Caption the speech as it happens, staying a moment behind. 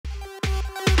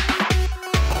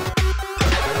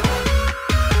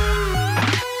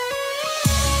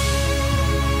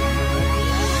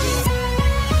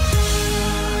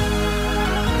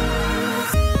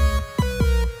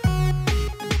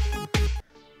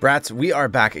Brats, we are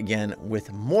back again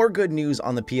with more good news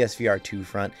on the PSVR 2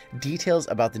 front. Details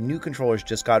about the new controllers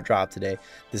just got dropped today.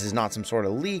 This is not some sort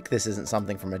of leak. This isn't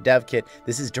something from a dev kit.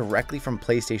 This is directly from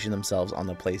PlayStation themselves on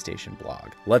the PlayStation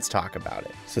blog. Let's talk about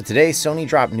it. So today, Sony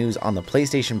dropped news on the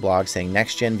PlayStation blog saying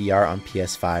next-gen VR on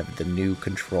PS5, the new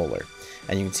controller.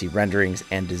 And you can see renderings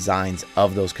and designs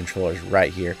of those controllers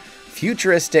right here.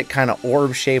 Futuristic kind of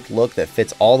orb-shaped look that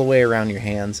fits all the way around your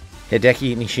hands.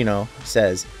 Hideki Nishino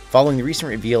says, following the recent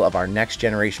reveal of our next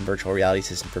generation virtual reality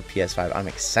system for PS5, I'm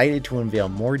excited to unveil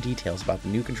more details about the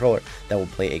new controller that will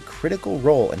play a critical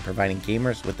role in providing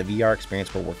gamers with the VR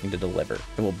experience we're working to deliver.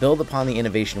 It will build upon the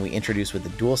innovation we introduced with the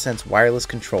DualSense wireless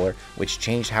controller, which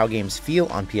changed how games feel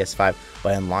on PS5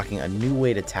 by unlocking a new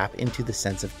way to tap into the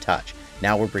sense of touch.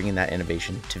 Now we're bringing that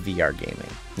innovation to VR gaming.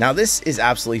 Now this is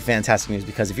absolutely fantastic news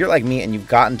because if you're like me and you've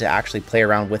gotten to actually play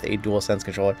around with a DualSense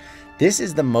controller, this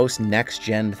is the most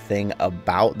next-gen thing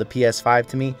about the PS5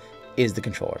 to me, is the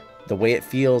controller. The way it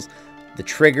feels, the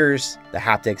triggers, the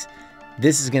haptics,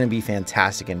 this is going to be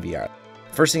fantastic in VR.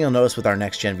 First thing you'll notice with our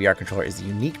next-gen VR controller is the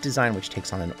unique design which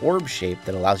takes on an orb shape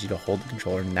that allows you to hold the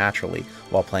controller naturally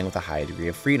while playing with a high degree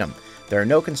of freedom. There are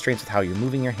no constraints with how you're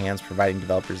moving your hands, providing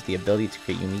developers the ability to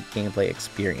create unique gameplay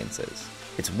experiences.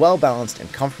 It's well balanced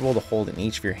and comfortable to hold in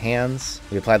each of your hands.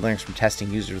 We applied learnings from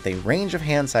testing users with a range of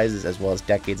hand sizes as well as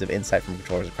decades of insight from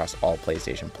controllers across all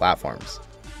PlayStation platforms.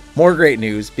 More great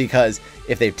news, because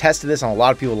if they've tested this on a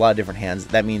lot of people, a lot of different hands,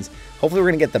 that means hopefully we're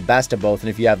going to get the best of both. And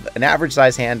if you have an average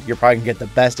size hand, you're probably going to get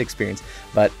the best experience,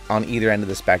 but on either end of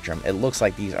the spectrum, it looks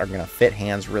like these are going to fit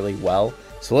hands really well.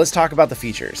 So let's talk about the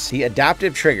features. The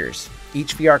adaptive triggers.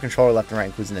 Each VR controller left and right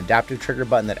includes an adaptive trigger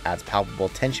button that adds palpable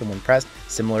tension when pressed,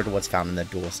 similar to what's found in the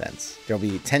DualSense. There will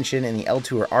be tension in the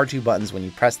L2 or R2 buttons when you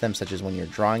press them, such as when you're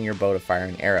drawing your bow to fire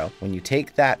an arrow. When you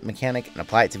take that mechanic and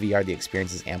apply it to VR, the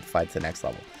experience is amplified to the next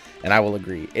level. And I will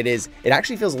agree. It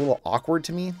actually feels a little awkward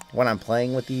to me when I'm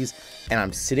playing with these and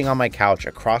I'm sitting on my couch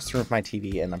across the room from my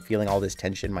TV and I'm feeling all this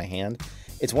tension in my hand.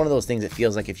 It's one of those things that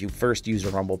feels like if you first used a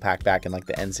Rumble Pack back in like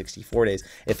the N64 days,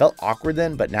 it felt awkward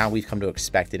then, but now we've come to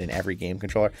expect it in every game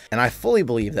controller. And I fully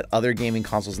believe that other gaming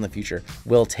consoles in the future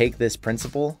will take this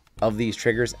principle of these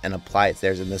triggers and apply it to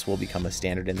theirs, and this will become a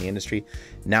standard in the industry.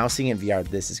 Now seeing it in VR,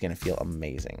 this is going to feel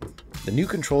amazing. The new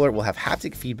controller will have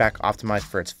haptic feedback optimized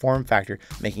for its form factor,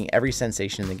 making every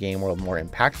sensation in the game world more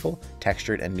impactful,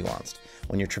 textured, and nuanced.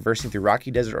 When you're traversing through rocky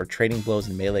desert or trading blows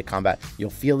in melee combat, you'll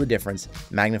feel the difference,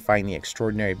 magnifying the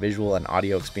extraordinary visual and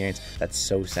audio experience that's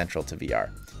so central to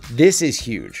VR. This is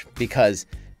huge because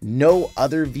no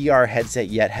other VR headset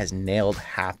yet has nailed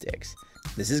haptics.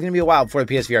 This is going to be a while before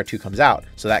the PSVR 2 comes out,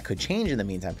 so that could change in the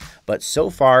meantime. But so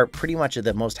far, pretty much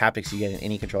the most haptics you get in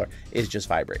any controller is just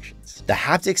vibrations. The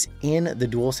haptics in the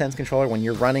DualSense controller, when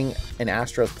you're running in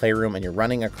Astro's Playroom and you're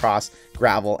running across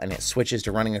gravel and it switches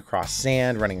to running across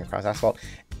sand, running across asphalt,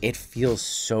 it feels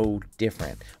so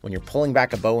different. When you're pulling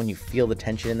back a bow and you feel the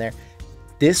tension in there,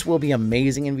 this will be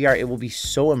amazing in VR. It will be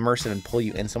so immersive and pull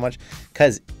you in so much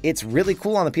because it's really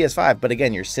cool on the PS5. But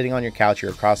again, you're sitting on your couch, you're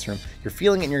across the room, you're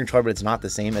feeling it in your controller, but it's not the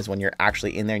same as when you're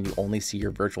actually in there and you only see your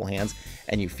virtual hands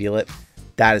and you feel it.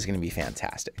 That is going to be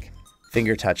fantastic.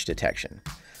 Finger touch detection.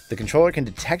 The controller can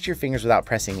detect your fingers without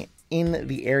pressing in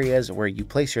the areas where you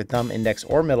place your thumb, index,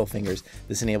 or middle fingers.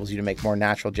 This enables you to make more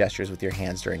natural gestures with your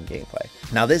hands during gameplay.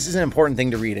 Now, this is an important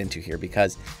thing to read into here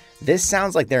because this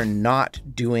sounds like they're not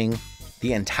doing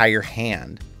the entire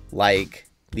hand like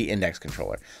the index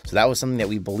controller. So that was something that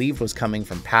we believed was coming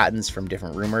from patents, from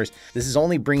different rumors. This is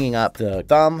only bringing up the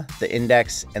thumb, the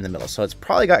index, and the middle. So it's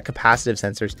probably got capacitive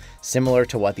sensors similar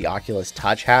to what the Oculus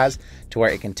Touch has, to where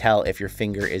it can tell if your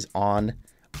finger is on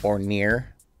or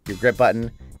near your grip button,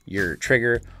 your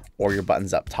trigger, or your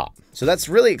buttons up top. So that's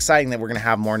really exciting that we're going to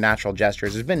have more natural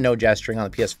gestures. There's been no gesturing on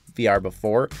the PSVR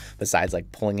before, besides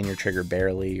like pulling in your trigger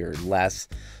barely or less.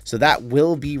 So that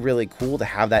will be really cool to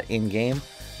have that in game,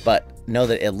 but know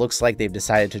that it looks like they've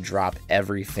decided to drop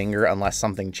every finger unless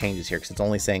something changes here, because it's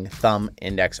only saying thumb,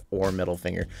 index, or middle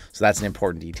finger. So that's an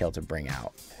important detail to bring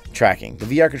out. Tracking. The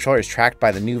VR controller is tracked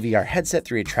by the new VR headset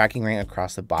through a tracking ring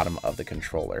across the bottom of the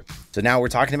controller. So now we're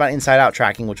talking about inside-out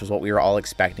tracking, which was what we were all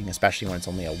expecting, especially when it's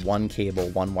only a one cable,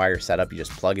 one wire setup. You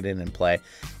just plug it in and play.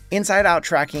 Inside-out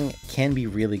tracking can be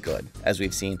really good, as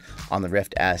we've seen on the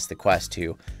Rift S, the Quest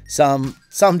 2. Some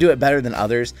do it better than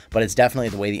others, but it's definitely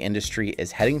the way the industry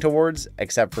is heading towards,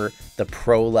 except for the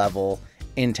pro-level,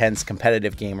 intense,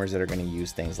 competitive gamers that are going to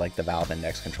use things like the Valve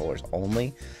Index controllers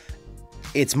only.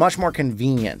 It's much more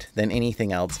convenient than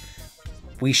anything else.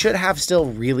 We should have still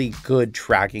really good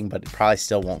tracking, but it probably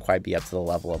still won't quite be up to the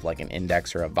level of like an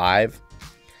Index or a Vive.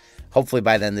 Hopefully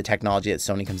by then the technology that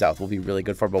Sony comes out with will be really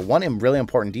good for it. But one really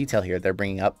important detail here they're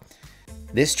bringing up,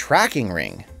 this tracking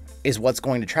ring is what's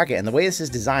going to track it. And the way this is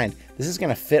designed, this is going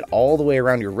to fit all the way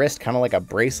around your wrist, kind of like a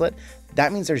bracelet.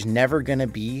 That means there's never going to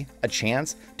be a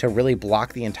chance to really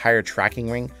block the entire tracking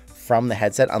ring from the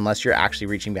headset unless you're actually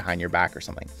reaching behind your back or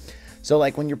something. So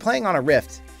like when you're playing on a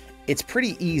Rift, it's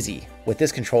pretty easy with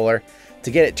this controller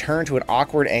to get it turned to an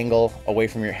awkward angle away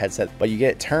from your headset, but you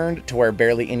get it turned to where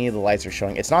barely any of the lights are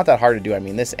showing. It's not that hard to do. I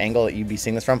mean, this angle that you'd be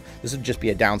seeing this from, this would just be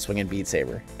a downswing in Beat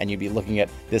Saber, and you'd be looking at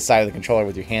this side of the controller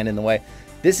with your hand in the way.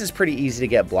 This is pretty easy to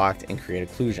get blocked and create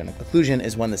occlusion. Occlusion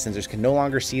is when the sensors can no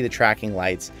longer see the tracking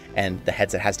lights and the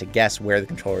headset has to guess where the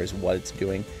controller is, what it's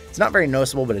doing. It's not very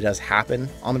noticeable, but it does happen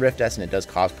on the Rift S and it does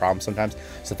cause problems sometimes.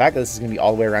 So the fact that this is going to be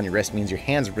all the way around your wrist means your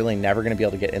hand's really never going to be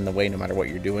able to get in the way no matter what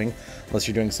you're doing, unless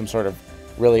you're doing some sort of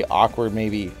really awkward,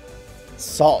 maybe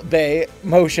Salt Bay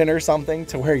motion or something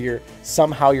to where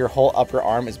somehow your whole upper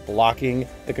arm is blocking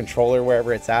the controller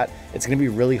wherever it's at. It's going to be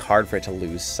really hard for it to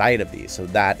lose sight of these. So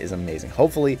that is amazing.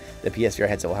 Hopefully the PSVR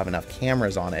headset will have enough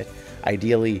cameras on it,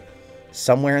 ideally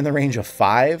somewhere in the range of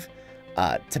 5,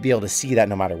 to be able to see that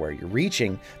no matter where you're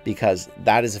reaching, because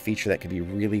that is a feature that could be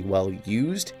really well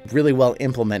used, really well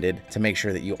implemented to make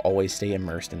sure that you always stay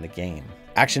immersed in the game.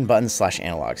 Action buttons /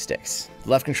 analog sticks. The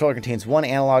left controller contains one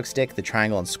analog stick, the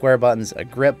triangle and square buttons, a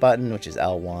grip button, which is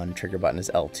L1, trigger button is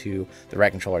L2. The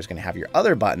right controller is going to have your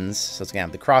other buttons, so it's going to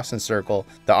have the cross and circle,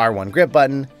 the R1 grip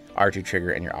button, R2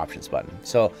 trigger, and your options button.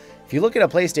 So if you look at a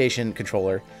PlayStation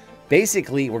controller,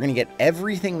 basically we're going to get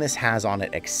everything this has on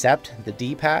it except the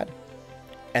D-pad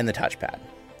and the touchpad.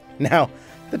 Now,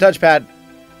 the touchpad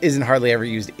isn't hardly ever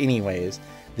used anyways.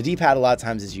 The D-pad a lot of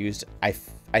times is used,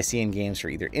 I see in games for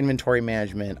either inventory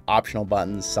management, optional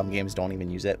buttons. Some games don't even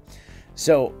use it.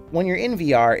 So when you're in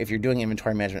VR, if you're doing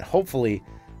inventory management, hopefully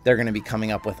they're going to be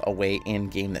coming up with a way in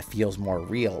game that feels more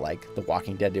real, like The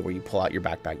Walking Dead did, where you pull out your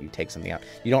backpack, you take something out.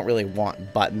 You don't really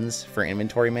want buttons for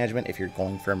inventory management if you're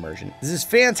going for immersion. This is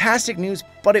fantastic news,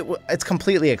 but it's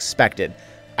completely expected.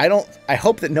 I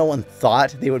hope that no one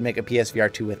thought they would make a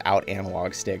PSVR 2 without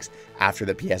analog sticks after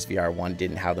the PSVR 1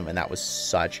 didn't have them, and that was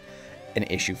such an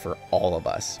issue for all of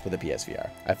us with the PSVR.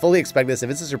 I fully expect this.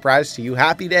 If it's a surprise to you,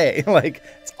 happy day. Like,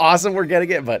 it's awesome we're getting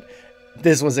it, but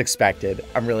this was expected.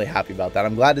 I'm really happy about that.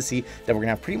 I'm glad to see that we're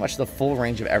gonna have pretty much the full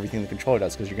range of everything the controller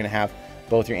does, because you're gonna have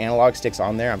both your analog sticks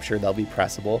on there. I'm sure they'll be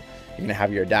pressable. You're gonna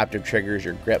have your adaptive triggers,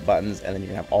 your grip buttons, and then you're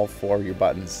gonna have all 4 of your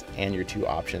buttons and your 2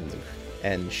 options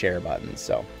and share buttons.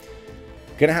 So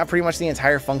gonna have pretty much the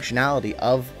entire functionality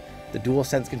of the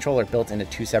DualSense controller built into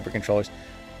 2 separate controllers,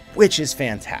 which is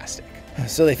fantastic.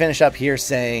 So they finish up here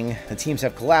saying the teams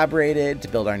have collaborated to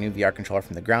build our new VR controller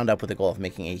from the ground up with the goal of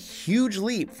making a huge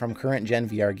leap from current gen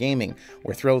VR gaming.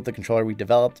 We're thrilled with the controller we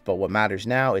developed, but what matters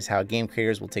now is how game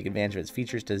creators will take advantage of its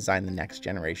features to design the next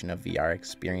generation of VR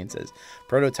experiences.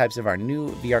 Prototypes of our new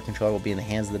VR controller will be in the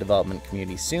hands of the development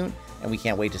community soon, and we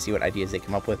can't wait to see what ideas they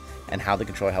come up with and how the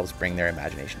controller helps bring their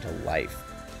imagination to life.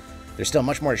 There's still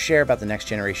much more to share about the next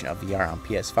generation of VR on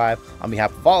PS5. On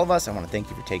behalf of all of us, I want to thank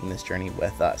you for taking this journey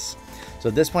with us. So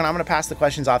at this point, I'm going to pass the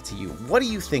questions off to you. What do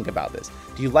you think about this?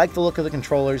 Do you like the look of the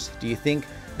controllers? Do you think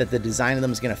that the design of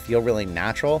them is going to feel really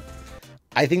natural?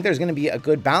 I think there's going to be a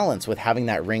good balance with having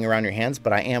that ring around your hands,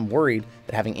 but I am worried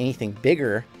that having anything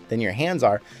bigger than your hands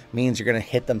are means you're going to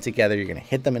hit them together. You're going to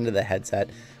hit them into the headset.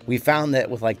 We found that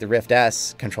with like the Rift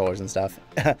S controllers and stuff,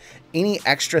 any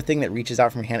extra thing that reaches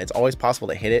out from your hand, it's always possible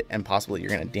to hit it and possible that you're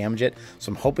going to damage it.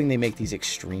 So I'm hoping they make these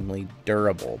extremely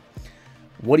durable.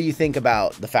 What do you think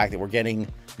about the fact that we're getting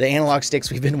the analog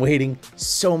sticks we've been waiting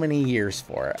so many years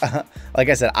for? Like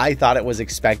I said, I thought it was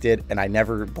expected and I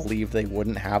never believed they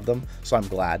wouldn't have them, so I'm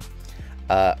glad.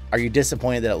 Are you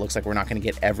disappointed that it looks like we're not going to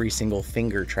get every single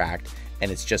finger tracked and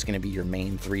it's just going to be your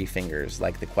main 3 fingers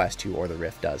like the Quest 2 or the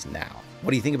Rift does now? What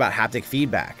do you think about haptic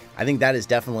feedback? I think that is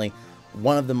definitely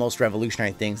one of the most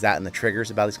revolutionary things, that and the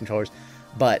triggers about these controllers,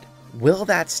 but will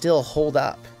that still hold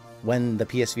up when the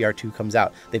PSVR 2 comes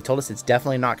out? They've told us it's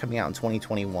definitely not coming out in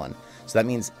 2021. So that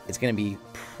means it's going to be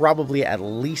probably at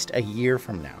least a year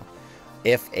from now.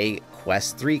 If a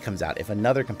Quest 3 comes out, if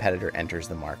another competitor enters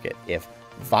the market, if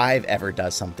Vive ever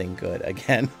does something good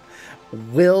again,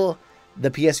 will the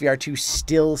PSVR 2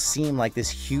 still seem like this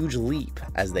huge leap,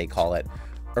 as they call it,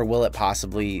 or will it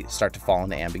possibly start to fall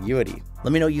into ambiguity?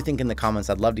 Let me know what you think in the comments.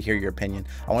 I'd love to hear your opinion.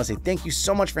 I want to say thank you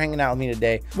so much for hanging out with me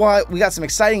today. Well, we got some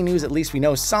exciting news. At least we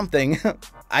know something.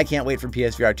 I can't wait for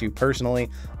PSVR 2 personally.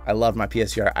 I love my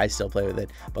PSVR. I still play with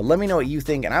it. But let me know what you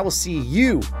think, and I will see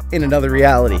you in another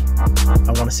reality.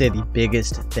 I want to say the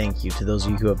biggest thank you to those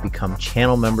of you who have become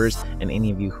channel members and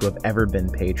any of you who have ever been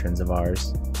patrons of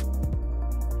ours.